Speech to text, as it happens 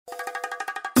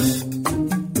Hello,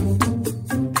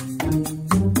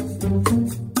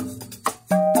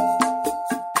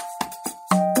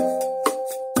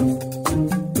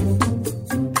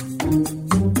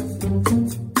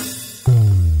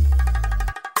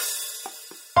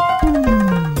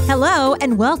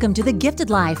 and welcome to The Gifted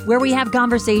Life, where we have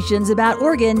conversations about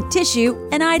organ, tissue,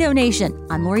 and eye donation.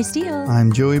 I'm Lori Steele.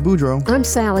 I'm Joey Boudreau. I'm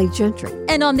Sally Gentry.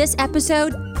 And on this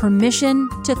episode, Permission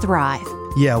to Thrive.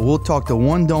 Yeah, we'll talk to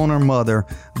one donor mother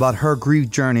about her grief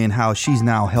journey and how she's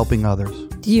now helping others.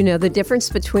 Do you know the difference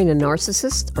between a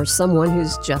narcissist or someone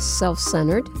who's just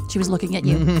self-centered? She was looking at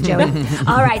you, Joey.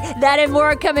 All right, that and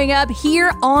more coming up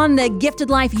here on The Gifted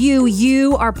Life.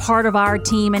 You are part of our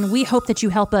team, and we hope that you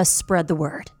help us spread the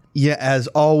word. Yeah, as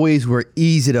always, we're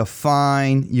easy to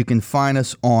find. You can find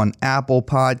us on Apple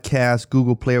Podcasts,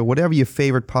 Google Play, or whatever your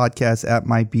favorite podcast app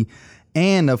might be.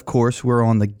 And, of course, we're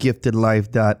on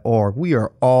thegiftedlife.org. We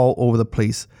are all over the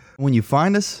place. When you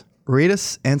find us, rate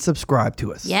us and subscribe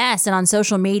to us. Yes, and on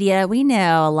social media, we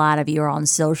know a lot of you are on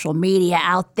social media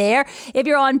out there. If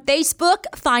you're on Facebook,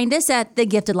 find us at The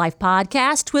Gifted Life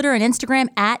Podcast, Twitter and Instagram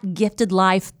at Gifted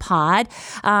Life Pod.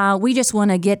 We just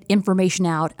want to get information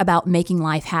out about making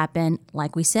life happen.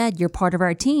 Like we said, you're part of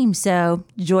our team, so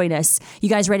join us. You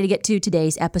guys ready to get to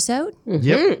today's episode? Mm-hmm.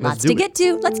 Yep, Lots to get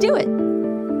to. Let's do it.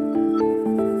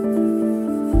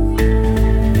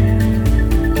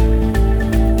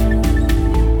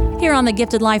 Here on the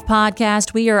Gifted Life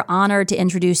Podcast, we are honored to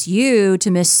introduce you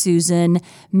to Miss Susan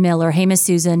Miller. Hey, Miss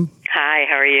Susan. Hi,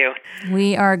 how are you?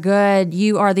 We are good.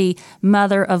 You are the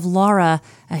mother of Laura,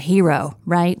 a hero,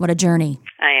 right? What a journey.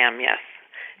 I am, yes.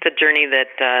 It's a journey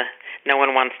that no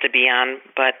one wants to be on,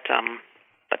 but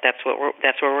that's where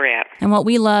we're at. And what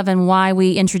we love and why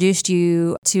we introduced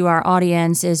you to our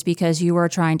audience is because you are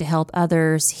trying to help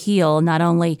others heal, not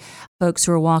only folks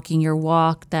who are walking your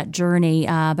walk, that journey,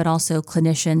 but also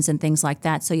clinicians and things like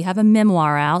that. So you have a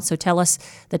memoir out. So tell us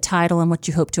the title and what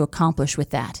you hope to accomplish with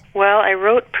that. Well, I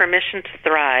wrote Permission to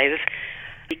Thrive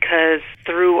because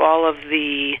through all of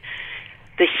the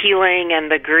healing and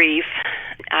the grief,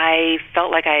 I felt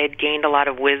like I had gained a lot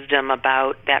of wisdom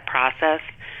about that process.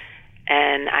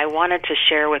 And I wanted to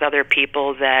share with other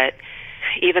people that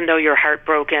even though you're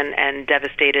heartbroken and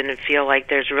devastated and feel like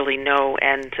there's really no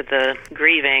end to the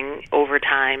grieving, over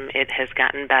time it has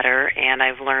gotten better. And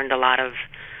I've learned a lot of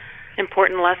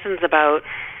important lessons about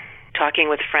talking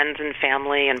with friends and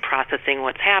family and processing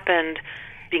what's happened,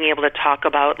 being able to talk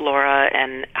about Laura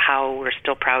and how we're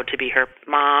still proud to be her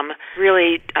mom.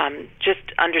 Really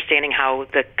just understanding how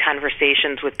the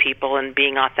conversations with people and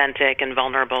being authentic and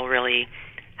vulnerable really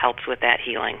helps with that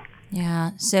healing.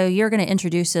 Yeah. So you're going to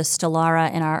introduce us to Laura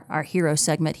in our hero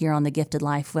segment here on The Gifted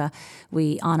Life.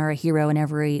 We honor a hero in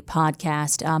every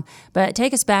podcast. But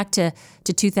take us back to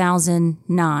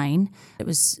 2009. It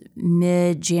was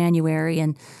mid-January,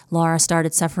 and Laura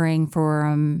started suffering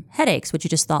from headaches, which you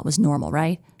just thought was normal,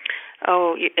 right?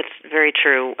 Oh, it's very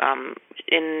true.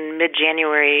 In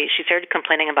mid-January, she started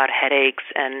complaining about headaches,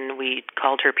 and we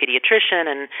called her pediatrician,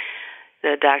 and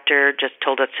the doctor just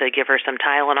told us to give her some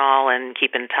Tylenol and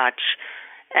keep in touch.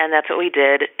 And that's what we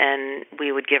did. And we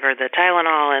would give her the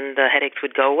Tylenol and the headaches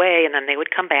would go away and then they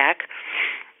would come back.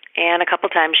 And a couple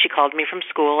times she called me from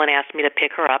school and asked me to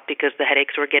pick her up because the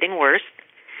headaches were getting worse.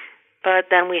 But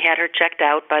then we had her checked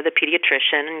out by the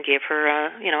pediatrician and gave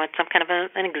her, some kind of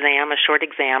an exam, a short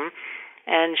exam.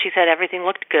 And she said everything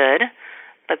looked good.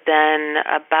 But then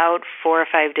about 4 or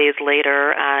 5 days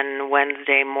later, on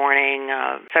Wednesday morning,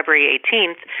 February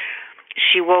 18th,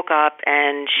 she woke up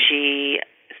and she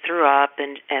threw up,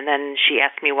 and then she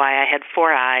asked me why I had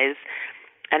 4 eyes.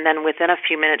 And then within a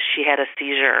few minutes, she had a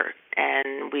seizure,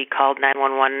 and we called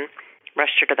 911,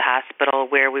 rushed her to the hospital,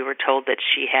 where we were told that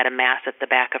she had a mass at the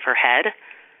back of her head,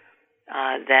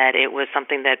 that it was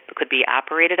something that could be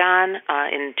operated on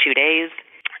in 2 days.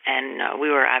 And we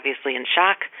were obviously in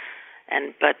shock.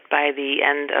 But by the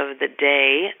end of the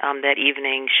day, that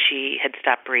evening, she had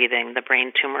stopped breathing. The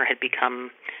brain tumor had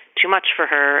become too much for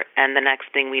her, and the next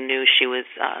thing we knew, she was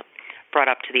brought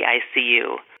up to the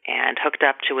ICU and hooked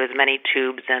up to as many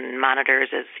tubes and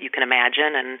monitors as you can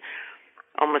imagine, and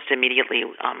almost immediately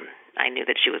I knew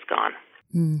that she was gone.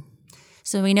 Mm.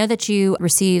 So we know that you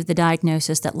received the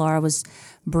diagnosis that Laura was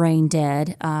brain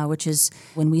dead, which is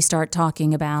when we start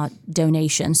talking about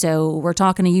donation. So we're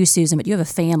talking to you, Susan, but you have a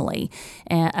family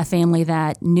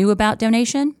that knew about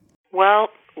donation?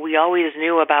 Well, we always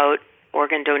knew about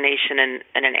organ donation in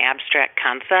an abstract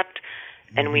concept,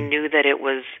 and we knew that it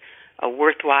was a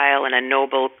worthwhile and a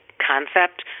noble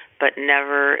concept, but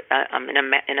never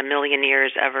in a million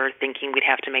years ever thinking we'd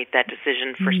have to make that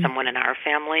decision for someone in our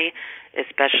family,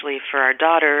 especially for our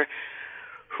daughter,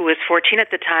 who was 14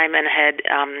 at the time and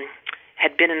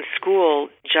had been in school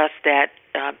just that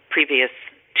previous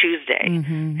Tuesday.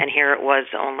 And here it was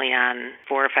only on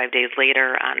 4 or 5 days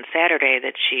later on Saturday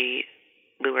that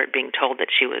we were being told that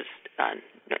she was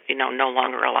no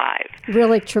longer alive.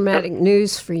 Really traumatic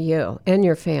news for you and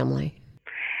your family.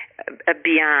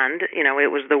 Beyond,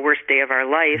 it was the worst day of our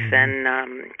life, and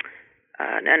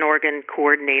an organ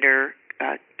coordinator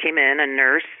came in, a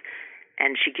nurse,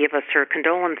 and she gave us her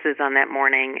condolences on that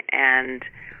morning and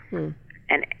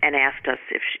asked us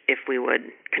if we would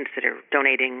consider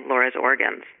donating Laura's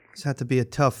organs. This had to be a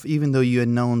tough, even though you had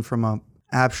known from a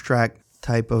abstract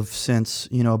type of sense,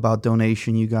 about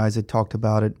donation, you guys had talked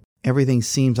about it. Everything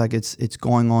seems like it's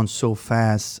going on so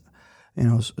fast,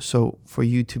 so for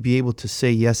you to be able to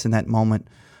say yes in that moment,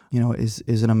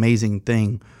 is an amazing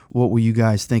thing. What were you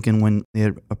guys thinking when they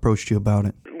had approached you about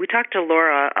it? We talked to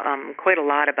Laura quite a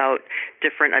lot about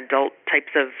different adult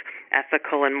types of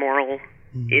ethical and moral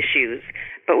issues,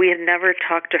 but we had never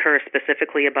talked to her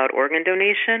specifically about organ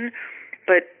donation.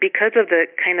 But because of the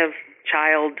kind of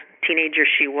teenager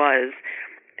she was,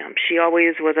 she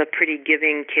always was a pretty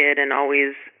giving kid and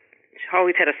always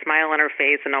had a smile on her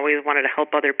face and always wanted to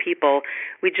help other people.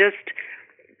 We just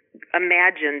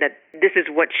imagined that this is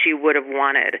what she would have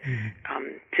wanted,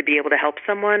 to be able to help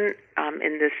someone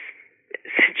in this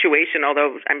situation,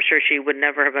 although I'm sure she would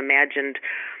never have imagined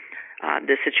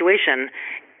this situation.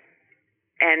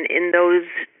 And in those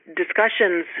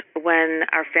discussions, when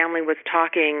our family was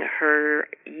talking, her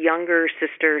younger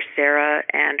sister, Sarah,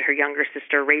 and her younger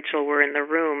sister, Rachel, were in the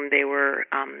room. They were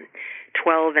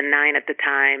 12 and 9 at the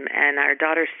time. And our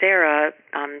daughter, Sarah,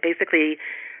 basically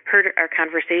heard our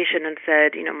conversation and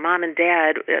said, Mom and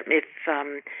Dad,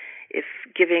 if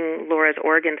giving Laura's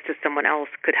organs to someone else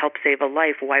could help save a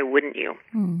life, why wouldn't you?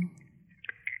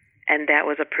 And that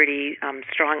was a pretty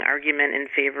strong argument in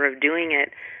favor of doing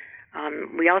it.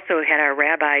 We also had our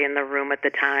rabbi in the room at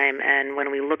the time, and when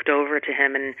we looked over to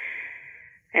him and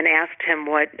asked him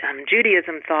what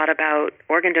Judaism thought about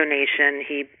organ donation,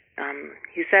 he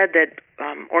said that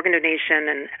organ donation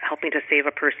and helping to save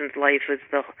a person's life is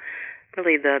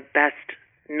really the best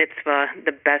mitzvah,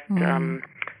 the best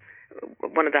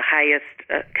one of the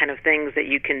highest kind of things that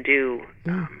you can do.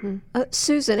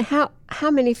 Susan,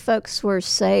 how many folks were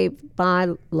saved by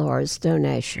Laura's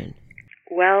donation?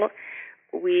 Well,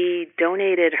 we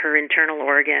donated her internal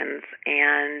organs,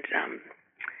 and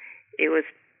it was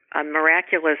a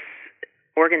miraculous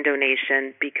organ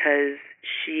donation because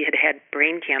she had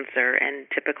brain cancer, and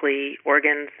typically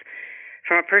organs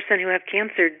from a person who have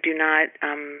cancer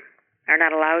are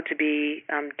not allowed to be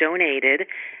donated.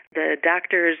 The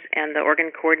doctors and the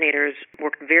organ coordinators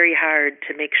worked very hard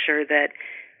to make sure that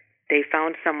they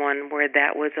found someone where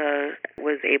that was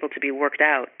able to be worked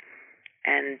out.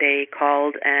 And they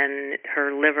called, and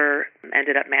her liver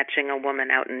ended up matching a woman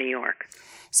out in New York.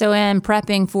 So in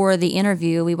prepping for the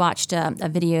interview, we watched a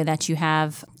video that you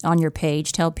have on your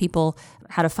page. Tell people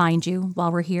how to find you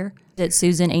while we're here at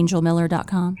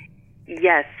SusanAngelMiller.com.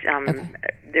 Yes.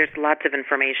 There's lots of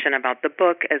information about the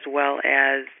book, as well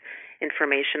as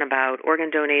information about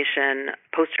organ donation,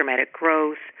 post-traumatic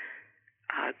growth,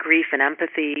 grief and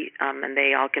empathy, and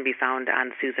they all can be found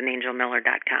on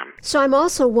SusanAngelMiller.com. So I'm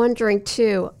also wondering,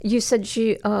 too, you said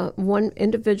one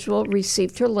individual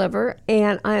received her liver,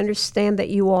 and I understand that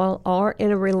you all are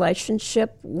in a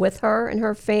relationship with her and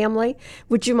her family.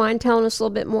 Would you mind telling us a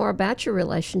little bit more about your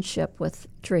relationship with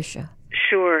Tricia?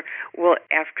 Sure. Well,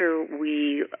 after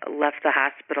we left the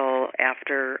hospital,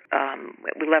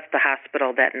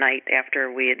 that night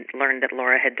after we had learned that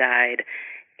Laura had died,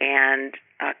 and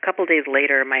a couple days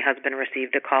later, my husband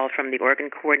received a call from the organ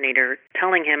coordinator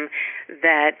telling him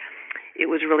that it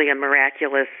was really a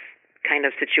miraculous kind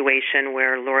of situation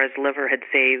where Laura's liver had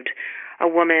saved a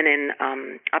woman in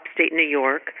upstate New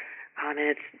York. And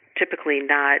it's typically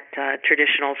not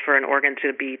traditional for an organ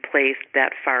to be placed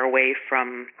that far away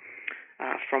from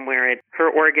where her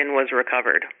organ was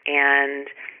recovered. And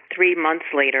 3 months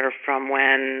later, from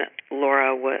when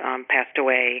Laura passed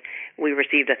away, we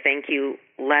received a thank you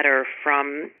letter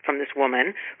from this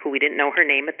woman, who we didn't know her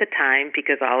name at the time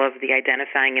because all of the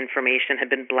identifying information had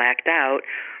been blacked out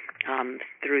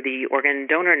through the organ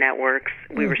donor networks.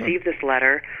 We received this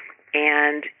letter,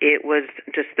 and it was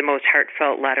just the most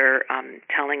heartfelt letter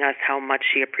telling us how much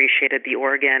she appreciated the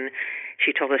organ.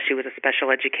 She told us she was a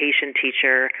special education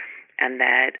teacher, and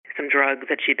that some drugs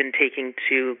that she'd been taking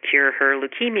to cure her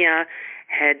leukemia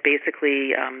had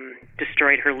basically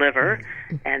destroyed her liver,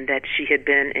 and that she had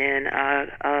been in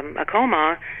a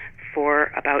coma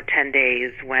for about 10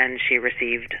 days when she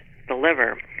received the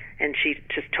liver. And she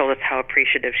just told us how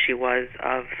appreciative she was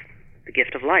of the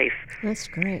gift of life. That's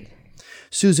great.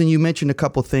 Susan, you mentioned a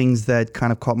couple things that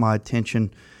kind of caught my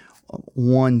attention.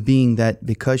 One being that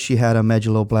because she had a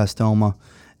medulloblastoma,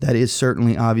 that is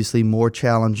certainly obviously more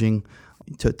challenging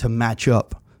to match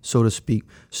up, so to speak.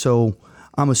 So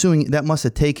I'm assuming that must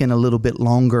have taken a little bit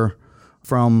longer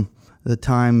from the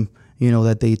time,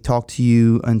 that they talked to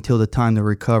you until the time of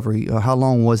recovery. How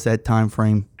long was that time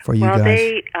frame for you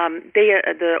guys? Well,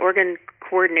 the organ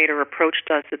coordinator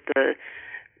approached us at the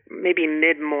maybe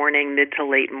mid to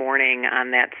late morning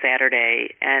on that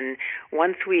Saturday, and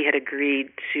once we had agreed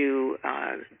to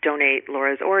donate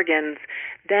Laura's organs,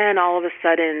 then all of a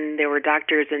sudden there were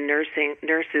doctors and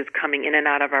nurses coming in and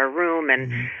out of our room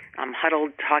and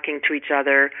huddled talking to each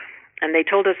other, and they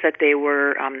told us that they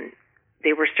were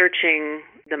searching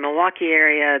the Milwaukee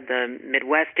area, the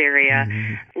Midwest area,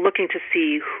 looking to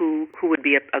see who would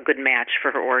be a good match for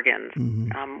her organs.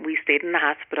 We stayed in the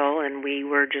hospital, and we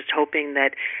were just hoping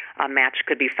that a match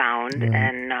could be found. Right.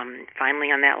 And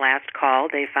finally, on that last call,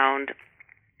 they found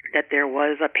that there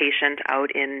was a patient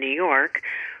out in New York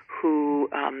who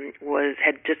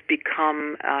had just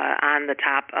become on the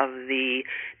top of the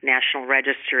National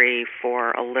Registry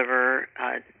for a liver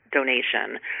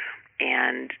donation.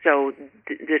 And so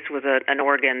this was an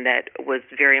organ that was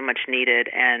very much needed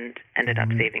and ended up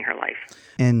saving her life.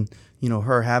 And,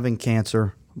 her having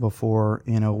cancer before,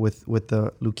 with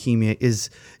the leukemia,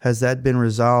 has that been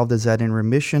resolved? Is that in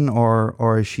remission,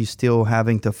 or is she still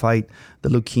having to fight the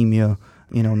leukemia,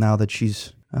 now that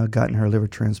she's gotten her liver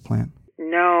transplant?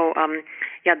 No.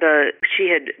 She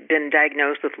had been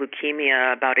diagnosed with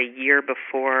leukemia about a year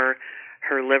before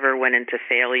her liver went into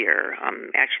failure.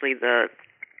 Actually,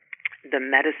 the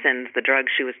medicines, the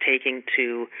drugs she was taking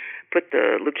to put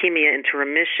the leukemia into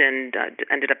remission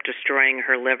ended up destroying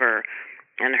her liver.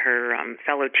 And her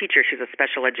fellow teacher, she's a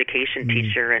special education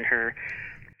teacher, and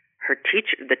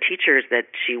the teachers that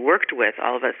she worked with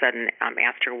all of a sudden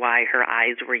asked her why her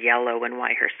eyes were yellow and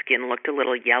why her skin looked a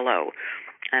little yellow.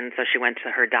 And so she went to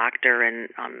her doctor, and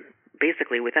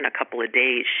basically within a couple of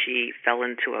days she fell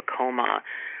into a coma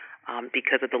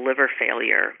because of the liver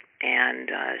failure. And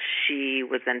she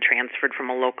was then transferred from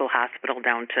a local hospital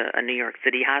down to a New York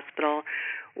City hospital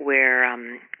where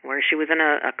she was in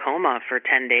a coma for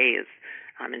 10 days.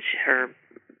 And her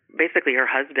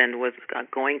husband was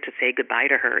going to say goodbye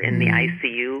to her in the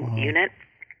ICU unit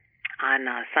on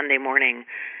Sunday morning.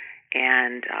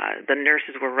 And the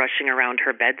nurses were rushing around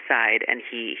her bedside, and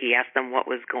he asked them what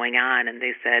was going on, and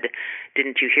they said,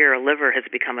 "Didn't you hear? A liver has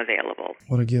become available."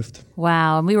 What a gift.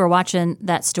 Wow. And we were watching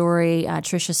that story,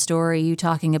 Trisha's story, you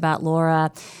talking about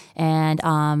Laura,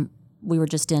 and we were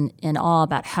just in awe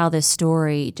about how this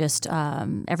story just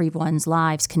everyone's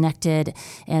lives connected,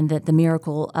 and the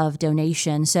miracle of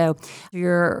donation. So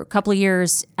you're a couple of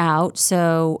years out,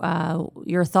 so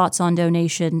your thoughts on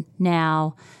donation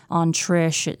now, on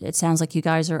Trish. It sounds like you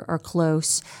guys are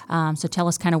close. So tell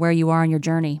us kind of where you are in your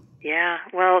journey. Yeah,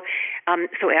 well,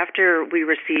 so after we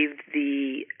received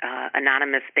the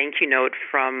anonymous thank you note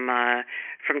from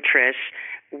Trish,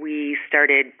 we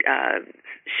started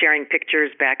sharing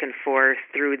pictures back and forth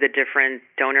through the different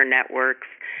donor networks.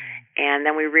 And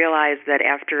then we realized that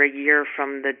after a year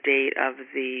from the date of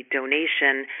the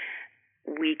donation,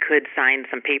 we could sign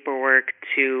some paperwork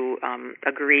to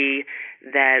agree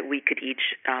that we could each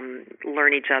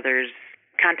learn each other's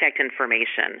contact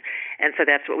information. And so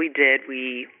that's what we did.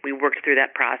 We worked through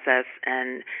that process,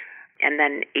 and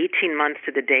then 18 months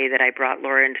to the day that I brought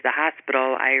Laura into the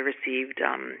hospital, I received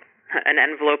an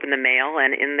envelope in the mail,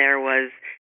 and in there was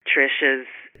Trish's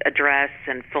address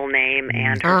and full name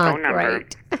and her phone number.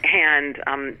 Great. And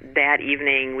that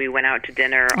evening we went out to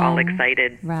dinner all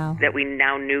excited that we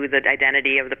now knew the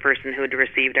identity of the person who had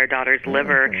received our daughter's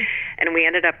liver, and we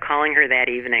ended up calling her that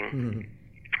evening.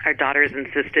 Our daughters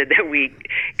insisted that we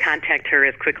contact her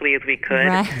as quickly as we could,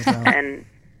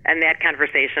 and that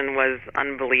conversation was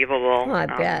unbelievable. Oh, I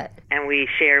bet. And we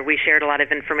shared a lot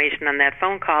of information on that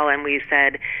phone call, and we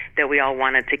said that we all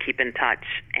wanted to keep in touch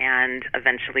and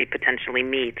eventually potentially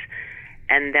meet.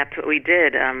 And that's what we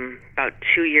did. About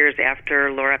 2 years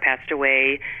after Laura passed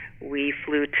away, we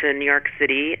flew to New York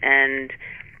City, and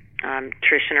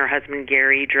Trish and her husband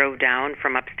Gary drove down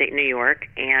from upstate New York,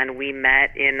 and we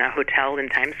met in a hotel in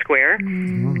Times Square.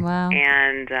 Wow.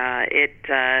 And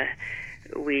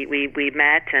we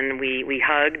met and we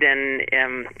hugged,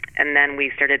 and then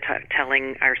we started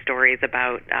telling our stories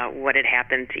about what had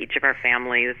happened to each of our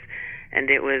families, and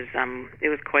it was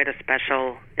quite a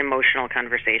special, emotional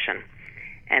conversation.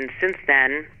 And since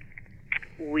then,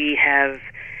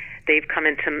 they've come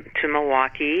into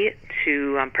Milwaukee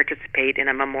to participate in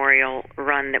a memorial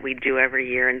run that we do every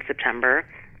year in September.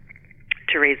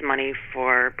 to raise money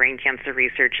for brain cancer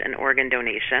research and organ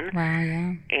donation. Wow,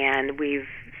 yeah. And we've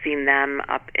seen them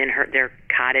up in their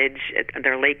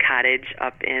lake cottage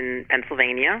up in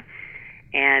Pennsylvania.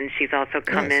 And she's also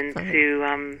come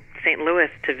into St. Louis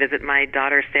to visit my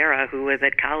daughter Sarah, who was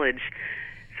at college.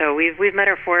 So we've met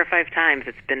her 4 or 5 times.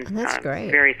 It's been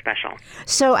great. Very special.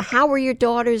 So how were your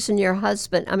daughters and your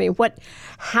husband? I mean, what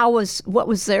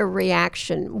was their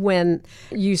reaction when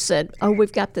you said, "Oh,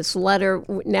 we've got this letter.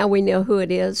 Now we know who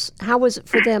it is"? How was it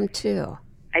for them too?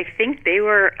 I think they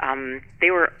were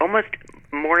almost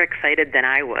more excited than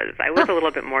I was. I was a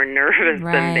little bit more nervous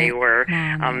than they were.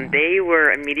 They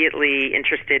were immediately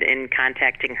interested in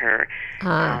contacting her.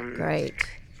 Great.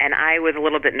 And I was a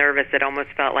little bit nervous. It almost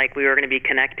felt like we were going to be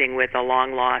connecting with a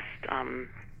long-lost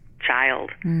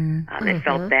child. It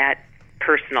felt that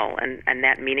personal and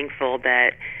that meaningful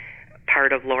that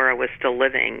part of Laura was still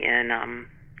living in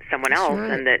someone else,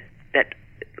 and that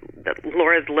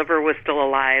Laura's liver was still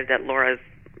alive, that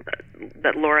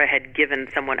Laura had given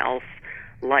someone else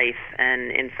life. And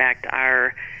in fact,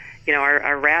 our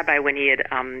rabbi, when he had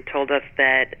told us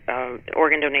that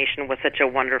organ donation was such a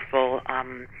wonderful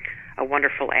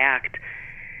act,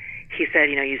 he said,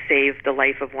 you save the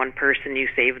life of one person, you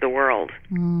save the world.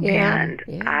 And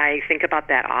I think about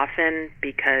that often,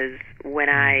 because when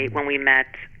we met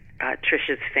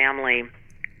Trish's family,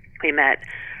 we met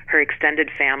her extended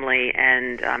family,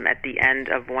 and at the end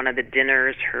of one of the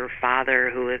dinners, her father,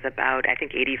 who is about, I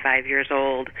think, 85 years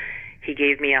old, he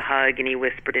gave me a hug and he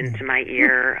whispered into my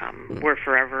ear, "We're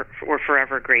forever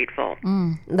grateful."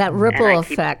 That ripple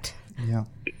effect. Yeah.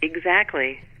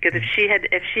 Exactly. Because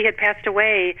if she had passed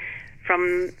away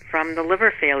from the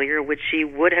liver failure, which she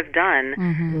would have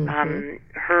done,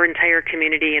 her entire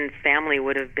community and family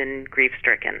would have been grief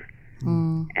stricken.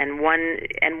 And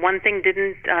one thing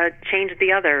didn't change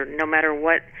the other. No matter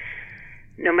what,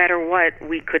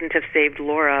 we couldn't have saved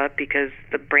Laura, because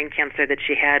the brain cancer that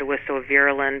she had was so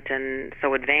virulent and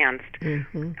so advanced.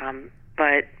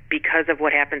 But because of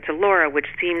what happened to Laura, which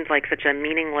seemed like such a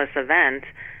meaningless event,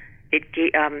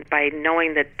 by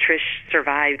knowing that Trish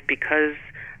survived because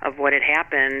of what had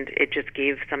happened, it just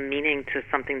gave some meaning to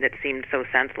something that seemed so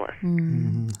senseless.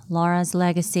 Laura's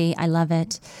legacy. I love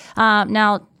it.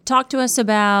 Now, talk to us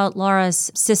about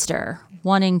Laura's sister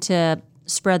wanting to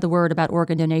spread the word about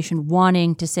organ donation,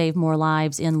 wanting to save more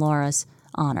lives in Laura's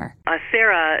honor.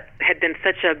 Sarah had been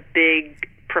such a big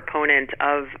proponent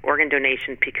of organ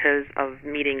donation because of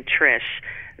meeting Trish,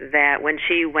 that when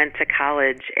she went to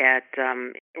college at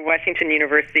Washington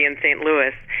University in St.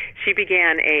 Louis, she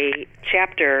began a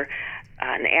chapter,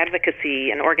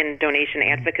 an organ donation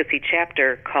advocacy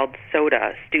chapter called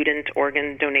SODA, Student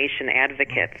Organ Donation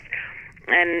Advocates.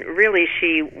 And really,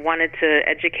 she wanted to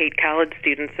educate college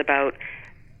students about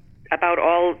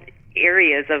all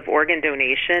areas of organ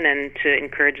donation and to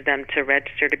encourage them to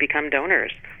register to become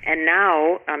donors. And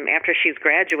now, after she's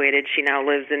graduated, she now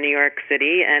lives in New York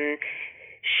City, and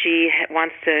she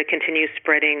wants to continue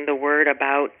spreading the word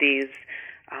about these.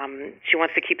 She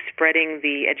wants to keep spreading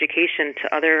the education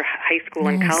to other high school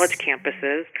and college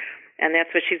campuses, and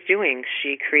that's what she's doing.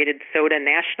 She created SODA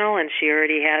National, and they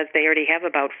already have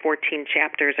about 14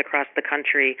 chapters across the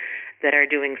country that are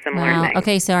doing similar things.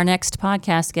 Okay, so our next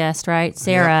podcast guest, right,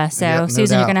 Sarah. No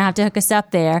Susan, doubt. you're going to have to hook us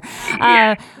up there.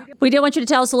 We did want you to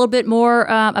tell us a little bit more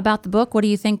about the book. What do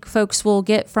you think folks will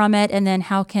get from it, and then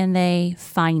how can they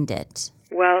find it?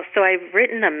 Well, so I've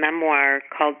written a memoir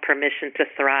called Permission to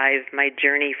Thrive, My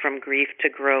Journey from Grief to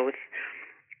Growth.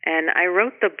 And I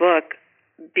wrote the book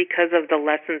because of the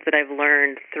lessons that I've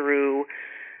learned through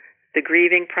the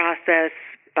grieving process,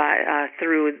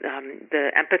 through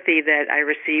the empathy that I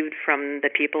received from the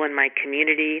people in my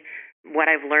community, what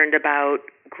I've learned about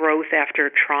growth after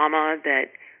trauma,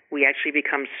 that we actually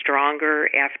become stronger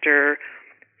after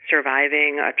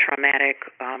surviving a traumatic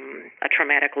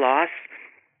loss,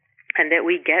 and that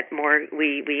we get more,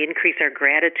 we increase our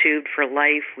gratitude for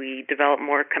life, we develop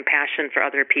more compassion for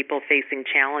other people facing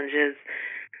challenges,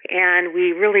 and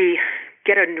we really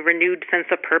get a renewed sense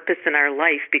of purpose in our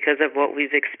life because of what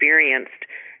we've experienced.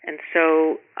 And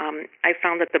so I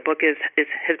found that the book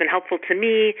has been helpful to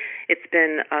me. It's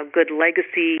been a good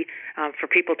legacy for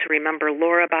people to remember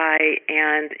Laura by,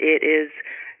 and it is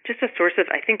just a source of,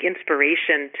 I think,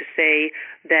 inspiration to say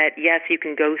that, yes, you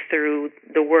can go through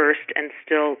the worst and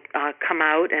still come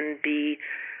out and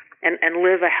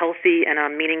live a healthy and a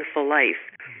meaningful life.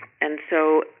 And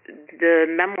so the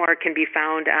memoir can be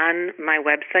found on my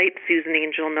website,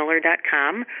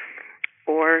 SusanAngelMiller.com,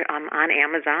 or on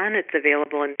Amazon. It's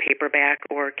available in paperback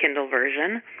or Kindle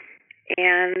version.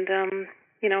 And,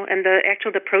 and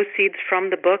the proceeds from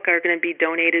the book are going to be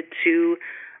donated to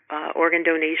organ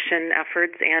donation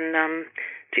efforts and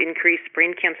to increase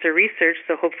brain cancer research.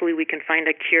 So hopefully we can find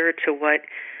a cure to what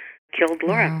killed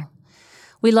Laura. Wow.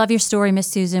 We love your story, Miss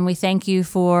Susan. We thank you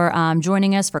for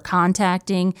joining us, for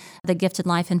contacting The Gifted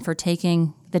Life, and for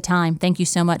taking the time. Thank you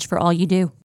so much for all you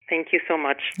do. Thank you so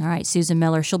much. All right, Susan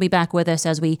Miller. She'll be back with us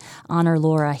as we honor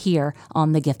Laura here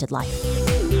on The Gifted Life.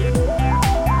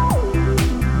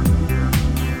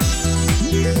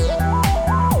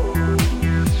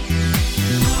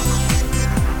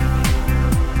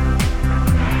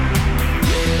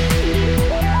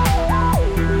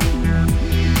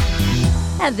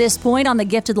 At this point on The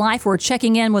Gifted Life, we're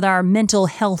checking in with our mental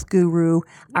health guru,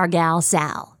 our gal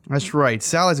Sal. That's right.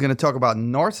 Sal is going to talk about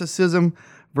narcissism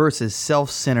versus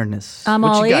self-centeredness. I'm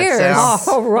What all you got, ears. Sal?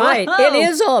 All right. Whoa. It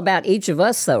is all about each of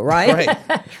us, though, right? Right.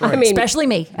 That's right. I mean, Especially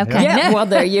me. Okay. yeah, well,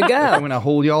 there you I'm go. going to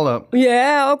hold y'all up.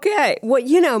 Yeah, okay. Well,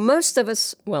 most of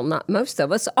us, well, not most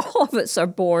of us, all of us are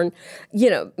born,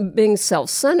 being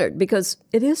self-centered because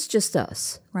it is just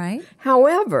us. Right.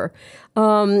 However,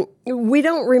 we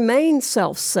don't remain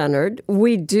self-centered.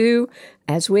 We do,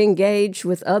 as we engage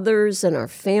with others and our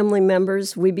family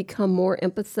members, we become more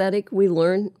empathetic. We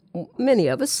learn, many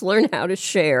of us learn how to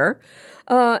share.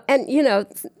 And,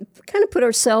 kind of put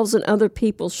ourselves in other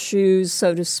people's shoes,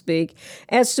 so to speak,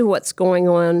 as to what's going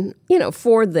on,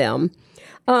 for them.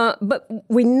 But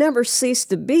we never cease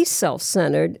to be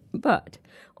self-centered. But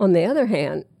on the other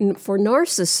hand, for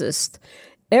narcissists,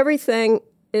 everything,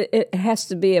 it has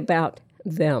to be about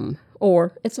them,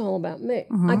 or it's all about me.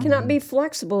 I cannot be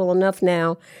flexible enough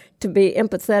now to be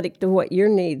empathetic to what your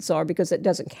needs are because it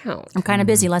doesn't count. I'm kind of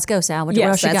busy. Let's go, Sal. What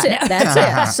Yes, else you that's got? it. That's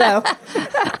it. So,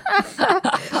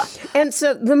 and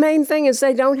so the main thing is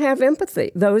they don't have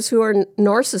empathy, those who are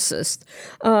narcissists.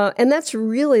 And that's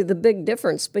really the big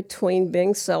difference between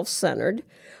being self-centered.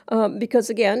 Because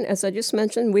again, as I just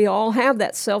mentioned, we all have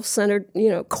that self-centered,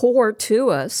 core to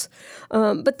us.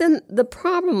 But then the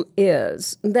problem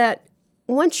is that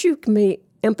once you can be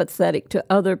empathetic to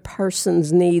other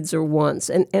person's needs or wants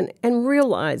and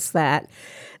realize that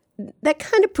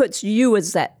kind of puts you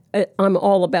as that I'm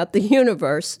all about the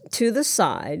universe to the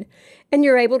side, and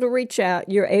you're able to reach out,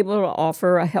 you're able to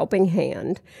offer a helping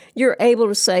hand, you're able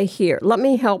to say, here, let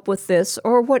me help with this,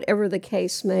 or whatever the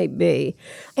case may be.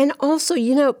 And also,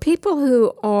 people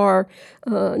who are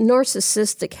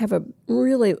narcissistic have a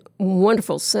really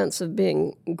wonderful sense of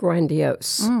being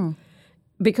grandiose.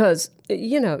 Because,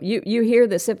 you hear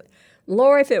this.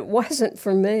 Laura, if it wasn't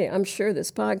for me, I'm sure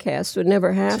this podcast would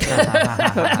never happen.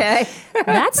 Okay?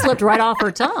 That slipped right off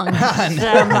her tongue. So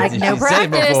I'm like, no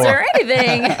practice or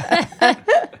anything.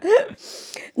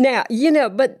 Now,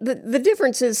 but the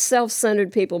difference is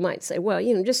self-centered people might say, well,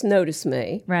 just notice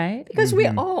me. Right. Because we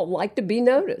all like to be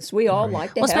noticed. We all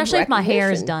like to have Especially if my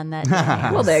hair is recognition. done that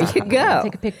day. Well, there you go.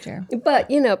 Take a picture. But,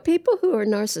 people who are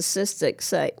narcissistic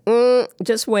say,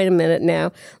 just wait a minute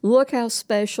now. Look how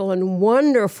special and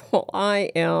wonderful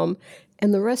I am.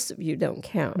 And the rest of you don't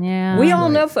count. Yeah. We all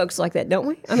know folks like that, don't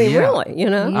we? I mean, really, I mean,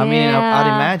 Yeah. I'd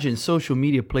imagine social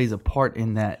media plays a part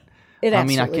in that. It I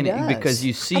mean, absolutely does. because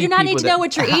you see I do not need to know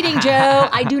what you're eating, Joe.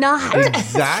 I do not.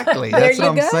 Exactly. There That's you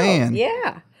what go. I'm saying.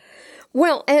 Yeah.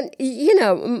 Well, and,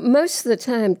 most of the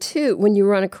time, too, when you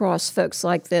run across folks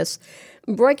like this,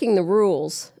 breaking the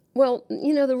rules, well,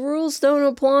 the rules don't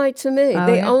apply to me.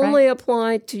 They yeah, only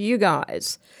apply to you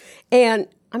guys. And,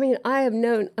 I mean, I have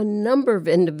known a number of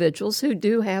individuals who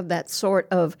do have that sort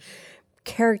of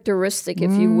characteristic,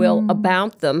 if you will,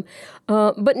 about them.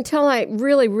 But until I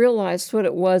really realized what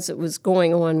it was that was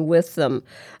going on with them,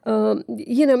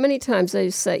 many times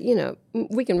they say,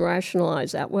 we can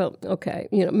rationalize that. Well, okay,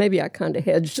 maybe I kind of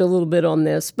hedged a little bit on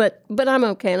this, but I'm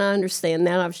okay, and I understand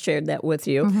that. I've shared that with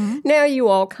you. Now you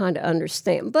all kind of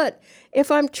understand. But if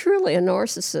I'm truly a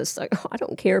narcissist, I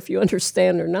don't care if you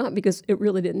understand or not, because it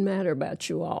really didn't matter about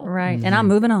you all. Right. And I'm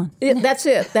moving on. That's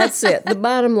it. The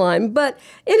bottom line. But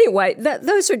anyway,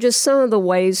 those are just some of the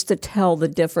ways to tell the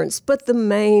difference. But the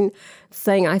main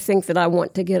thing I think that I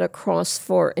want to get across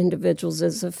for individuals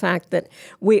is the fact that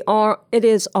it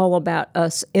is all about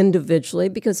us individually,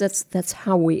 because that's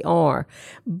how we are.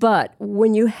 But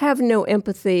when you have no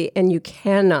empathy and you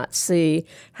cannot see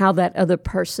how that other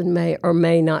person may or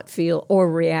may not feel or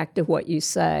react to what you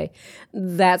say,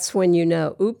 that's when you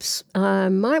know, oops, I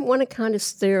might want to kind of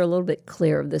steer a little bit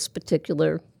clear of this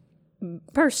particular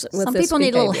person with Some this people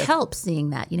need a little behavior. help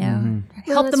seeing that,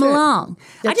 help that's them right. along.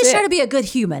 I That's just try it. to be a good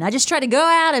human. I just try to go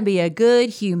out and be a good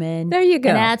human. There you go.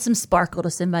 And add some sparkle to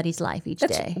somebody's life each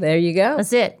day. There you go.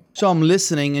 That's it. So I'm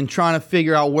listening and trying to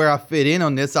figure out where I fit in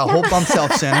on this. I hope I'm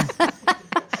self-centered.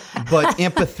 but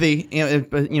empathy,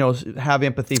 have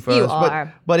empathy for You others.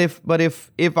 are. But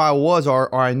if I was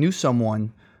or I knew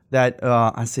someone that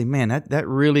I say, man, that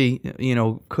really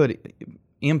could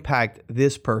impact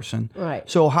this person. Right.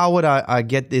 So how would I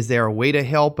get? Is there a way to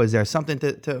help? Is there something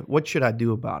to what should I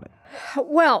do about it?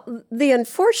 Well, the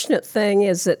unfortunate thing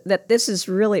is that this is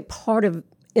really part of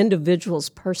individual's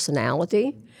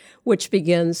personality, which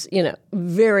begins,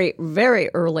 very, very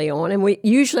early on. And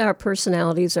usually our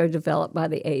personalities are developed by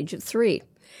the age of 3.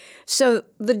 So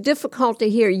the difficulty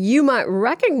here, you might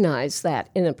recognize that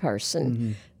in a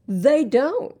person. They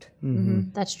don't.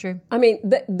 That's true. I mean,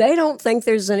 they don't think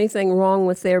there's anything wrong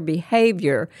with their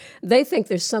behavior. They think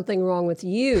there's something wrong with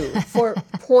you for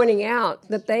pointing out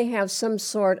that they have some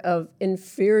sort of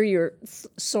inferior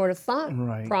sort of thought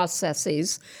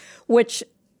processes,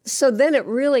 so then it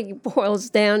really boils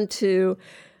down to,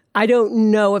 I don't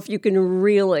know if you can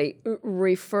really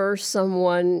refer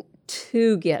someone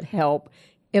to get help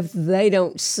if they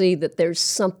don't see that there's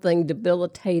something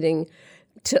debilitating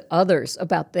to others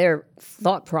about their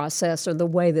thought process or the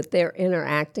way that they're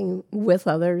interacting with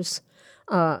others.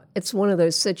 It's one of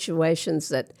those situations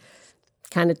that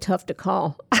kind of tough to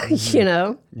call,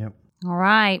 Yep. All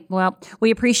right. Well, we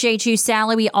appreciate you,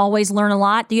 Sally. We always learn a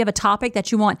lot. Do you have a topic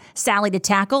that you want Sally to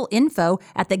tackle?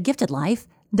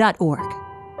 info@thegiftedlife.org.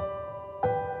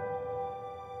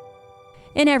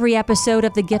 In every episode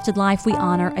of The Gifted Life, we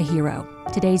honor a hero.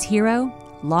 Today's hero,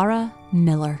 Laura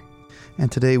Miller.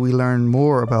 And today we learn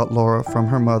more about Laura from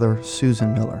her mother,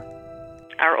 Susan Miller.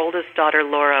 Our oldest daughter,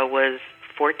 Laura, was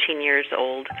 14 years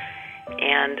old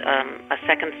and a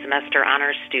second semester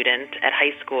honors student at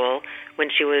high school when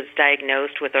she was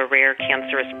diagnosed with a rare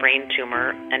cancerous brain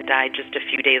tumor and died just a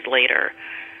few days later.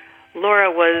 Laura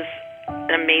was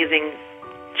an amazing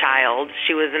child.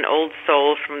 She was an old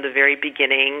soul from the very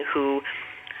beginning who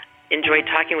enjoyed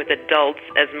talking with adults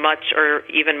as much or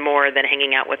even more than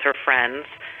hanging out with her friends.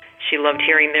 She loved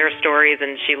hearing their stories,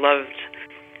 and she loved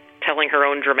telling her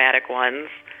own dramatic ones.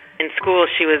 In school,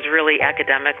 she was really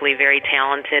academically very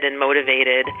talented and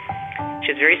motivated.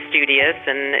 She was very studious,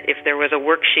 and if there was a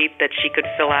worksheet that she could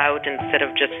fill out, instead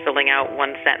of just filling out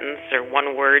one sentence or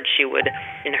one word, she would,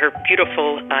 in her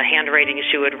beautiful handwriting,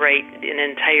 she would write an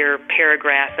entire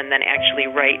paragraph and then actually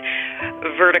write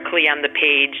vertically on the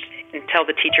page and tell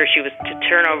the teacher she was to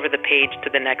turn over the page to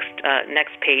the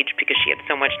next page because she had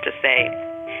so much to say.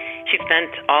 She spent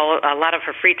a lot of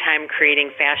her free time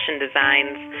creating fashion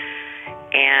designs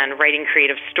and writing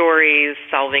creative stories,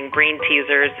 solving brain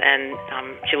teasers, and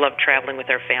she loved traveling with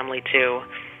her family too.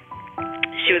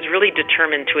 She was really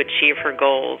determined to achieve her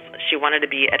goals. She wanted to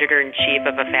be editor-in-chief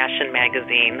of a fashion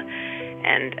magazine,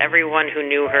 and everyone who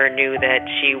knew her knew that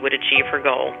she would achieve her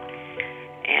goal.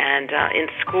 And in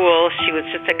school, she was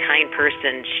just a kind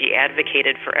person. She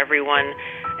advocated for every one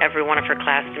of her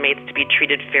classmates to be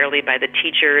treated fairly by the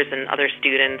teachers and other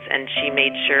students, and she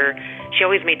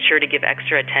always made sure to give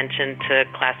extra attention to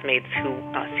classmates who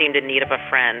seemed in need of a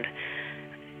friend.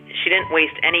 She didn't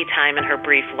waste any time in her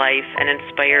brief life and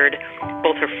inspired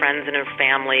both her friends and her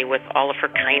family with all of her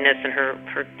kindness and her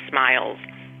smiles.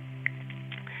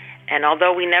 And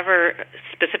although we never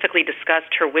specifically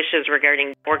discussed her wishes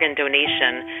regarding organ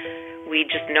donation, we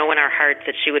just know in our hearts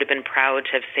that she would have been proud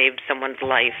to have saved someone's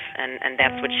life, and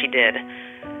that's what she did.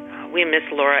 We miss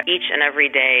Laura each and every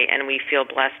day, and we feel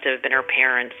blessed to have been her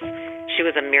parents. She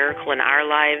was a miracle in our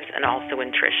lives and also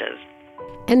in Trish's.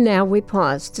 And now we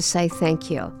pause to say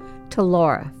thank you to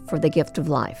Laura for the gift of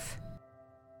life.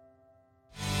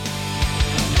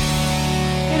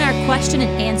 In our question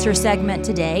and answer segment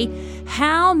today,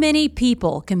 how many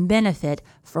people can benefit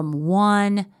from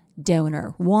one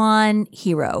donor, one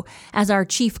hero? As our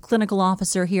chief clinical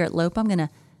officer here at LOPE, I'm going to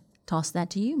toss that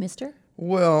to you, mister.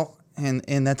 Well,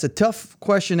 and that's a tough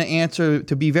question to answer,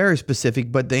 to be very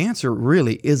specific, but the answer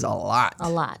really is a lot. A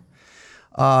lot.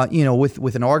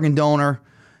 With an organ donor,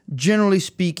 generally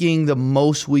speaking, the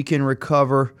most we can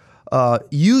recover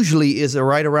usually is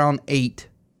right around 8.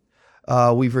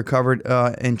 We've recovered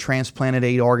and transplanted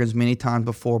 8 organs many times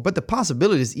before, but the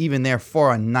possibility is even there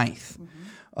for a 9th.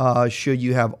 Should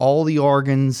you have all the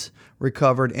organs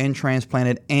recovered and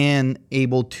transplanted and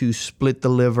able to split the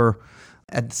liver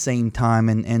at the same time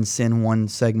and send one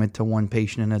segment to one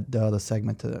patient and the other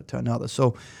segment to another.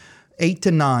 So 8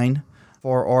 to 9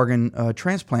 for organ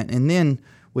transplant. And then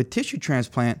with tissue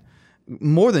transplant,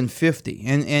 more than 50.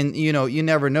 And you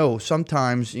never know.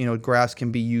 Sometimes, grafts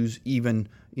can be used even,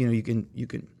 you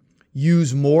can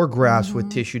use more grafts with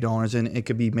tissue donors, and it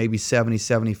could be maybe 70,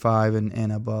 75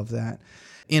 and above that.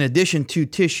 In addition to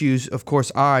tissues, of course,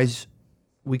 eyes,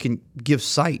 we can give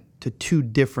sight to 2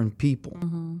 different people.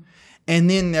 And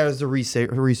then there's the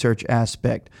research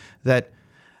aspect that,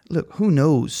 look, who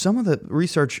knows? Some of the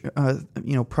research,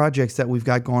 projects that we've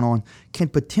got going on can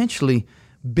potentially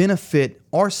benefit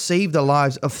or save the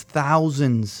lives of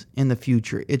thousands in the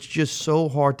future. It's just so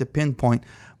hard to pinpoint,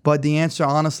 but the answer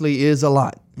honestly is a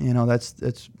lot.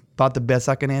 That's about the best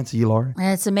I can answer you, Laura.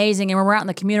 It's amazing. And when we're out in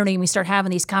the community and we start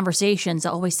having these conversations, I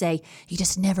always say, you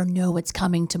just never know what's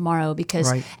coming tomorrow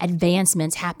because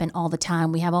advancements happen all the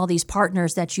time. We have all these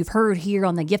partners that you've heard here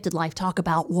on The Gifted Life talk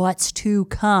about what's to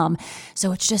come.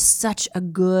 So it's just such a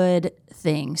good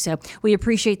thing. So we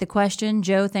appreciate the question.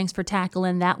 Joe, thanks for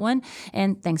tackling that one.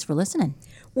 And thanks for listening.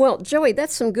 Well, Joey,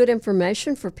 that's some good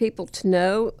information for people to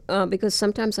know because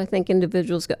sometimes I think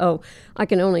individuals go, oh, I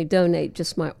can only donate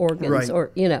just my organs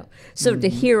or, So to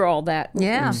hear all that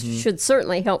should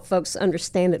certainly help folks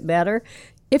understand it better.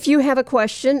 If you have a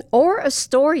question or a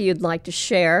story you'd like to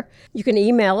share, you can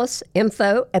email us,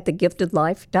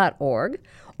 info@thegiftedlife.org,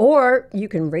 or you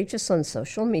can reach us on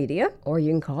social media, or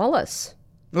you can call us.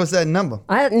 What's that number?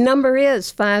 That number is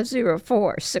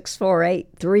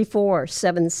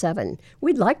 504-648-3477.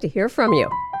 We'd like to hear from you.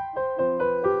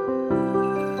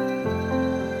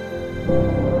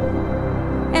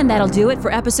 And that'll do it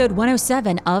for episode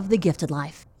 107 of The Gifted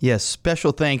Life. Yes,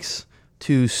 special thanks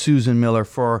to Susan Miller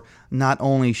for not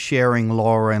only sharing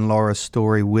Laura and Laura's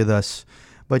story with us,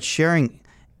 but sharing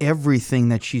everything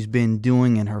that she's been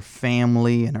doing in her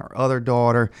family and her other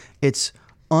daughter. It's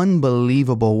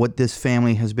unbelievable what this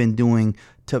family has been doing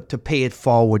to pay it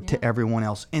forward to everyone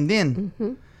else. And then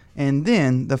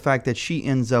the fact that she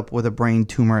ends up with a brain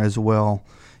tumor as well.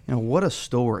 What a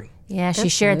story. Yeah, she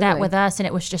shared that with us, and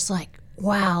it was just like,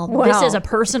 wow, this is a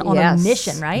person on a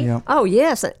mission, right? Yep. Oh,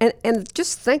 yes. And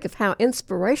just think of how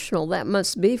inspirational that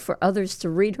must be for others to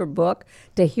read her book,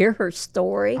 to hear her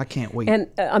story. I can't wait. And,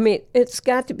 it's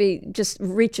got to be just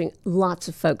reaching lots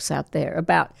of folks out there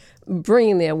about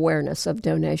bringing the awareness of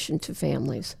donation to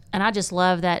families. And I just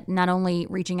love that not only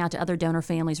reaching out to other donor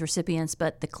families, recipients,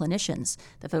 but the clinicians,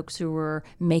 the folks who were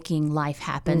making life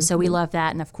happen. So we love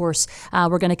that. And of course,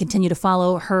 we're going to continue to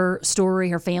follow her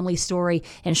story, her family's story,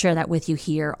 and share that with you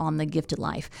here on The Gifted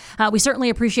Life. We certainly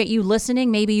appreciate you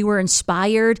listening. Maybe you were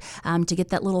inspired to get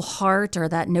that little heart or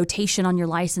that notation on your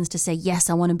license to say, yes,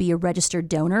 I want to be a registered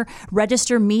donor.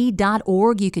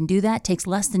 Registerme.org. You can do that. It takes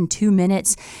less than 2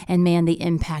 minutes. And man, the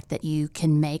impact that you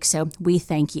can make. So we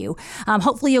thank you.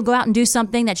 Hopefully you'll go out and do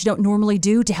something that you don't normally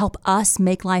do to help us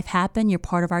make life happen. You're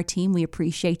part of our team. We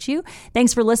appreciate you.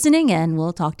 Thanks for listening, and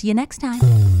we'll talk to you next time.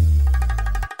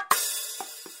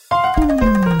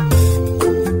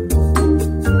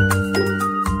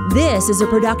 This is a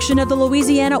production of the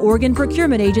Louisiana Organ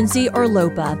Procurement Agency, or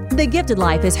LOPA. The Gifted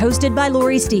Life is hosted by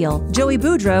Lori Steele, Joey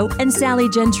Boudreau, and Sally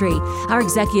Gentry. Our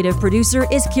executive producer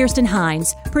is Kirsten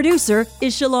Hines. Producer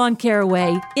is Shalon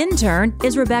Caraway. Intern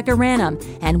is Rebecca Ranum.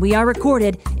 And we are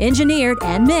recorded, engineered,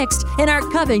 and mixed in our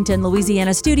Covington,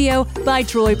 Louisiana studio by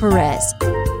Troy Perez.